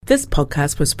This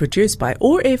podcast was produced by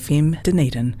OAR FM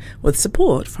Dunedin with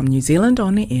support from New Zealand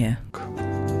On Air.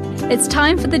 It's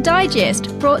time for The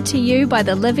Digest, brought to you by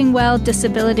the Living Well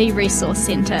Disability Resource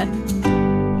Centre.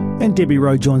 And Debbie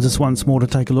Rowe joins us once more to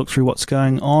take a look through what's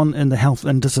going on in the health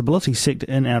and disability sector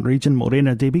in our region.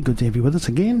 Morena, Debbie, good to have you with us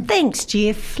again. Thanks,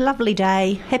 Jeff. Lovely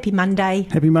day. Happy Monday.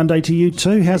 Happy Monday to you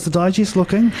too. How's the digest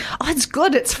looking? Oh, it's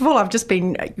good. It's full. I've just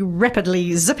been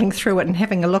rapidly zipping through it and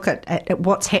having a look at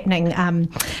what's happening.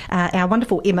 Our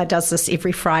wonderful Emma does this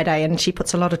every Friday, and she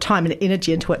puts a lot of time and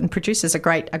energy into it and produces a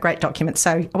great document.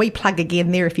 So we plug again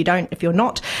there. If you're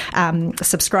not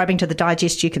subscribing to the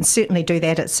digest, you can certainly do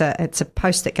that. It's a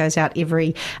post that goes out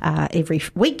every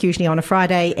week, usually on a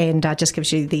Friday, and just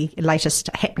gives you the latest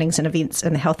happenings and events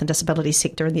in the health and disability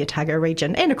sector in the Otago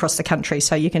region and across the country.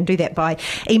 So you can do that by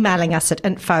emailing us at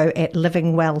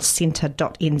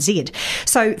info@livingwellcentre.nz.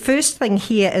 So first thing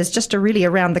here is just really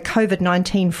around the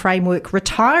COVID-19 framework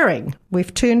retiring.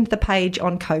 We've turned the page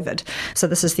on COVID. So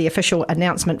this is the official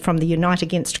announcement from the Unite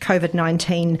Against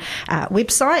COVID-19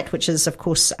 website, which is, of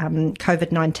course,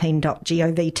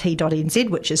 covid19.govt.nz,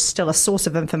 which is still a source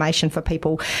of information for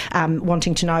people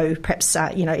wanting to know perhaps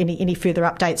any further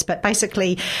updates. But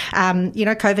basically,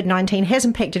 COVID-19 has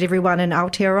impacted everyone in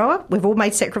Aotearoa. We've all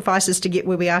made sacrifices to get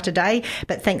where we are today,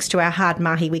 but thanks to our hard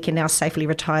mahi, we can now safely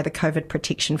retire the COVID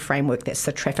protection framework. That's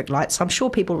the traffic lights. So I'm sure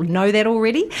people know that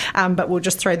already, but we'll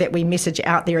just throw that wee message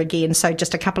out there again. So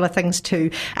just a couple of things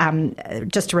to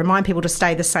remind people to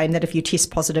stay the same, that if you test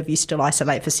positive, you still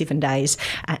isolate for 7 days,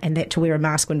 and that to wear a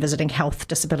mask when visiting health,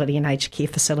 disability and aged care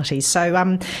facilities.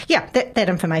 So that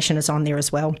information is on there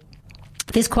as well.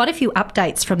 There's quite a few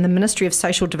updates from the Ministry of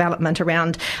Social Development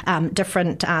around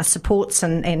different supports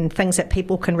and things that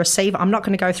people can receive. I'm not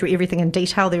going to go through everything in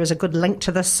detail. There is a good link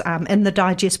to this in the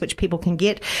digest, which people can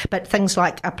get. But things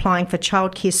like applying for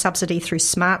childcare subsidy through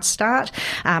Smart Start.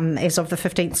 As of the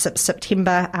 15th of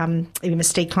September,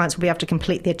 MSD clients will be able to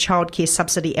complete their childcare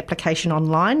subsidy application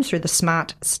online through the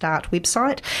Smart Start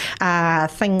website.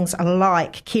 Things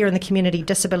like Care in the Community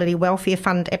Disability Welfare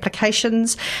Fund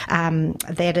applications.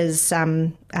 That is...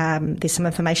 there's some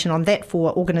information on that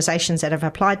for organisations that have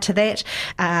applied to that.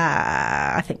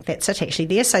 I think that's it actually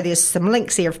there. So there's some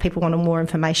links there if people want more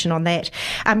information on that.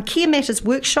 Care Matters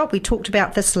Workshop, we talked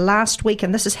about this last week,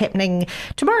 and this is happening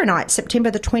tomorrow night, September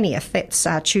the 20th. That's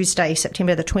Tuesday,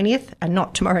 September the 20th, and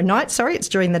not tomorrow night, sorry, it's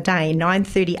during the day,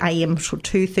 9:30am to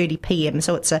 2:30pm.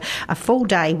 So it's a full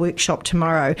day workshop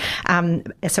tomorrow.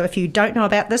 So if you don't know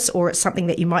about this, or it's something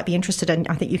that you might be interested in,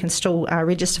 I think you can still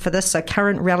register for this. So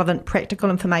current relevant practical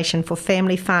information for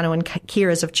family, whānau and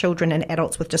carers of children and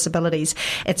adults with disabilities.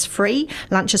 It's free,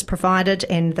 lunch is provided,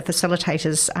 and the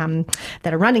facilitators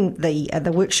that are running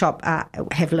the workshop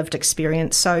have lived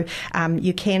experience. So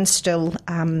you can still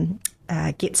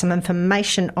get some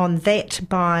information on that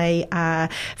by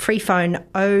free phone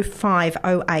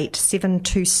 0508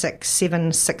 726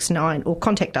 769, or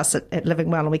contact us at Living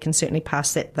Well, and we can certainly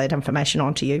pass that information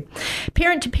on to you.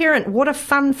 Parent to Parent, what a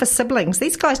fun for siblings.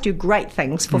 These guys do great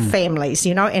things for families,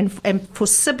 and for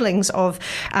siblings of,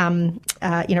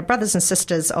 brothers and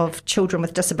sisters of children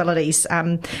with disabilities.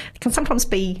 It can sometimes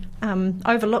be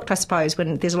overlooked, I suppose,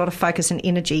 when there's a lot of focus and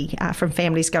energy from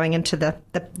families going into the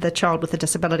child with a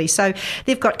disability. So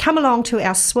they've got Come Along to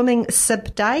Our Swimming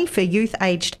Sib Day for youth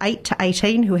aged 8 to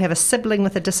 18 who have a sibling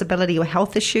with a disability or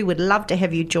health issue. We'd love to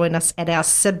have you join us at our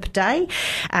Sib Day,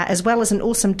 as well as an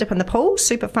awesome dip in the pool.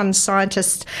 Super fun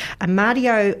scientist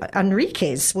Mario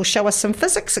Enriquez will show us some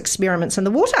physics experiments in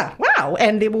the water. Wow!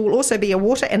 And there will also be a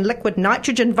water and liquid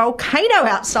nitrogen volcano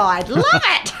outside. Love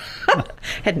it!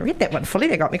 Hadn't read that one fully.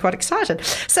 That got me quite excited.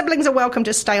 Siblings are welcome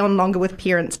to stay on longer with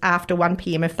parents after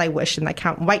 1pm if they wish, and they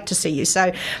can't wait to see you.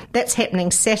 So that's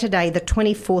happening Saturday, the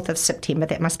 24th of September.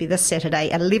 That must be this Saturday,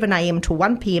 11am to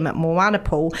 1pm at Moana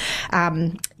Pool.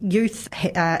 Youth,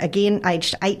 again,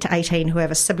 aged 8 to 18 who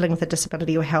have a sibling with a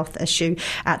disability or health issue.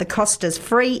 The cost is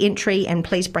free entry, and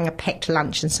please bring a packed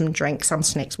lunch and some drinks. Some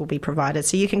snacks will be provided.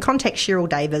 So you can contact Cheryl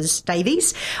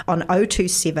Davies on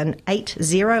 027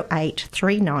 808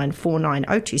 3949,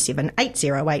 027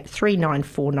 808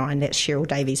 3949. That's Cheryl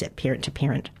Davies at Parent to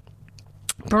Parent.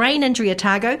 Brain Injury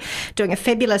Otago doing a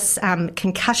fabulous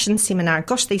concussion seminar.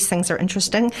 Gosh, these things are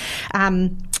interesting.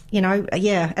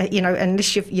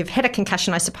 unless you've had a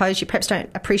concussion, I suppose, you perhaps don't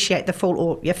appreciate the full,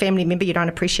 or your family member, you don't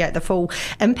appreciate the full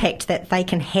impact that they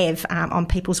can have on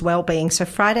people's well-being. So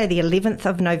Friday, the 11th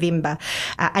of November,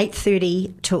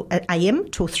 8:30 a.m.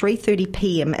 till 3:30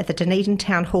 p.m. at the Dunedin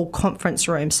Town Hall Conference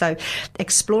Room. So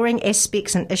exploring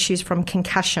aspects and issues from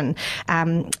concussion.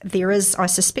 There is, I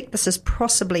suspect this is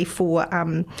possibly for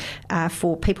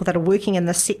people that are working in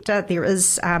the sector. There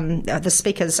is, the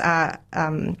speakers are...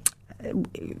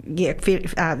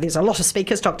 there's a lot of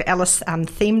speakers. Dr. Alice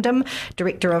Themdham,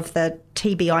 Director of the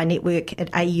TBI Network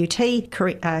at AUT,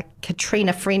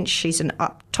 Katrina French, she's an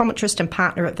optometrist and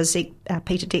partner at Physique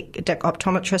Peter Dick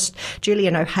Optometrist,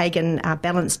 Julian O'Hagan,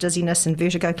 Balance, Dizziness and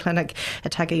Vertigo Clinic,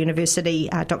 Otago University,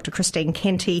 Dr. Christine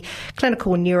Canty,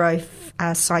 clinical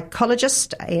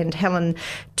neuropsychologist, and Helen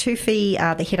Tufi,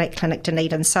 the Headache Clinic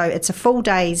Dunedin. So it's a full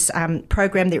day's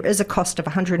program. There is a cost of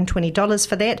 $120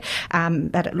 for that,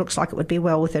 but it looks like it would be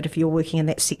well worth it if you're working in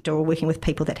that sector or working with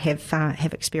people that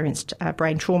have experienced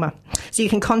brain trauma. So you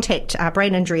can contact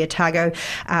Brain Injury Otago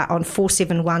on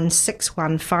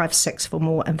 471-6156 for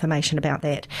more information about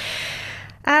that.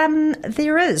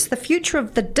 There is the future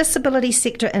of the disability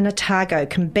sector in Otago,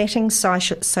 combating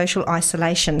social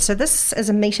isolation. So this is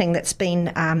a meeting that's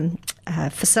been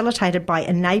facilitated by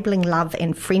Enabling Love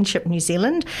and Friendship New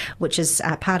Zealand, which is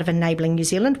part of Enabling New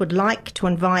Zealand. Would like to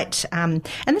invite, and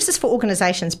this is for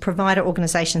organisations, provider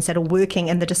organisations that are working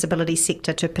in the disability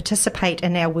sector, to participate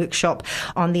in our workshop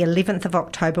on the 11th of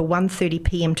October, 1:30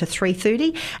 p.m. to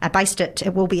 3:30.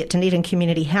 It will be at Dunedin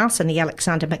Community House in the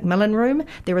Alexander McMillan Room.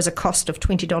 There is a cost of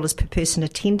 $20 per person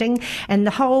attending, and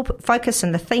the whole focus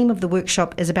and the theme of the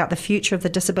workshop is about the future of the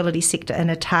disability sector in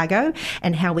Otago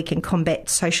and how we can combat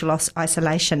social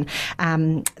isolation.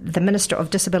 The Minister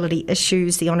of Disability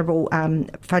Issues, the Honourable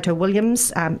Photo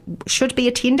Williams, should be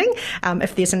attending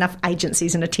if there's enough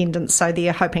agencies in attendance, so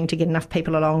they're hoping to get enough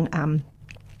people along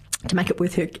to make it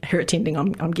worth her attending,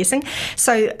 I'm guessing.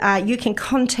 So you can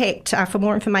contact, for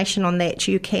more information on that,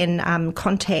 you can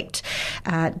contact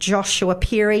Joshua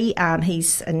Perry.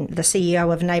 He's the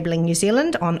CEO of Enabling New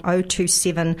Zealand on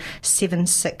 027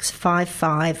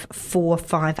 7655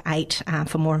 458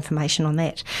 for more information on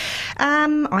that.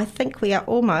 I think we are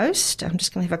almost, I'm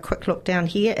just going to have a quick look down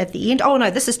here at the end. Oh no,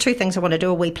 this is two things I want to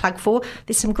do a wee plug for.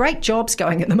 There's some great jobs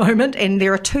going at the moment, and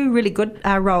there are two really good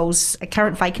roles,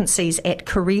 current vacancies at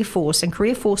Career Force, and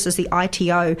Career Force is the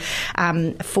ITO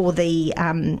for the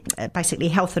basically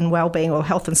health and wellbeing or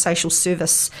health and social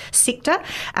service sector.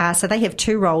 So they have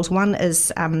two roles. One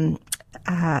is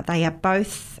they are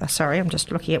both, I'm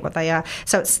just looking at what they are.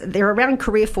 So they're around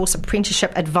Career Force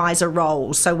apprenticeship advisor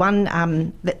roles. So one,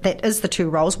 that is the two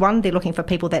roles. One, they're looking for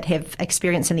people that have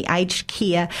experience in the aged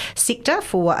care sector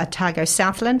for Otago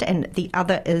Southland, and the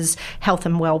other is health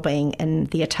and wellbeing in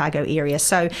the Otago area.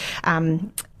 So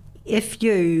if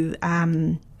you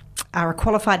are a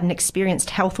qualified and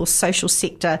experienced health or social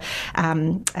sector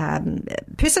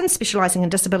person specialising in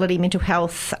disability, mental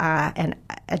health and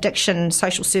addiction,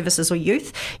 social services or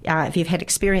youth, if you've had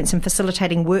experience in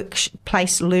facilitating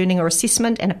workplace learning or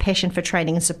assessment and a passion for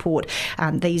training and support,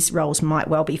 these roles might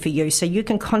well be for you. So you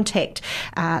can contact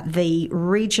the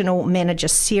Regional Manager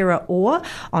Sarah Orr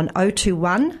on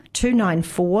 021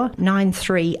 294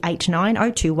 9389,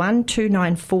 021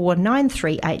 294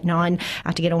 9389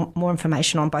 to get more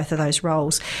information on both of those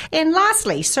roles. And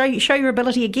lastly, so show your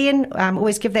ability again,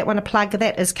 always give that one a plug.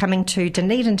 That is coming to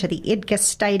Dunedin to the Edgar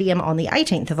Stadium on the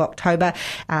 18th of October,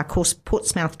 course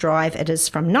Portsmouth Drive. It is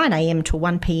from 9am to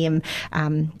 1pm,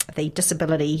 the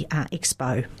Disability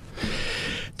Expo.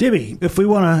 Debbie, if we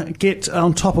want to get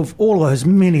on top of all of those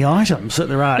many items that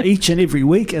there are each and every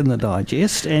week in the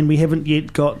digest, and we haven't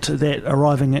yet got that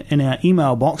arriving in our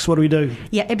email box, what do we do?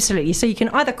 Yeah, absolutely. So you can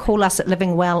either call us at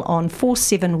Living Well on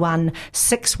 471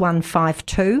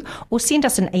 6152 or send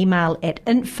us an email at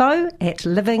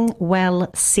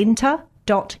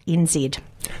info@livingwellcentre.nz.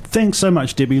 Thanks so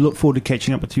much, Debbie. Look forward to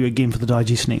catching up with you again for the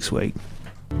digest next week.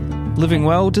 Living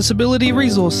Well Disability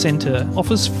Resource Centre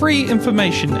offers free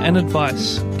information and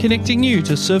advice, connecting you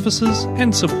to services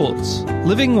and supports.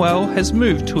 Living Well has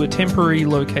moved to a temporary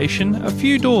location a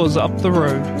few doors up the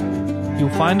road. You'll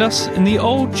find us in the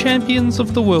old Champions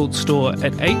of the World store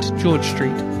at 8 George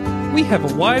Street. We have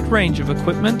a wide range of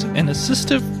equipment and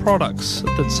assistive products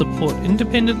that support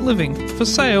independent living for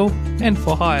sale and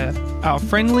for hire. Our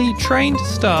friendly, trained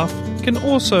staff can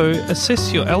also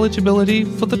assess your eligibility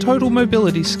for the Total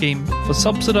Mobility Scheme for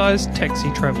subsidised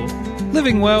taxi travel.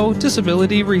 Living Well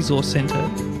Disability Resource Centre.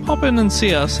 Hop in and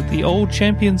see us at the old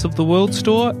Champions of the World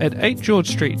store at 8 George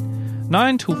Street,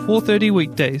 9 till 4:30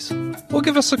 weekdays, or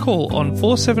give us a call on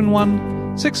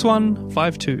 471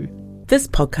 6152. This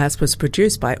podcast was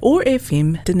produced by OAR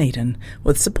FM Dunedin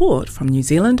with support from New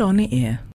Zealand On Air.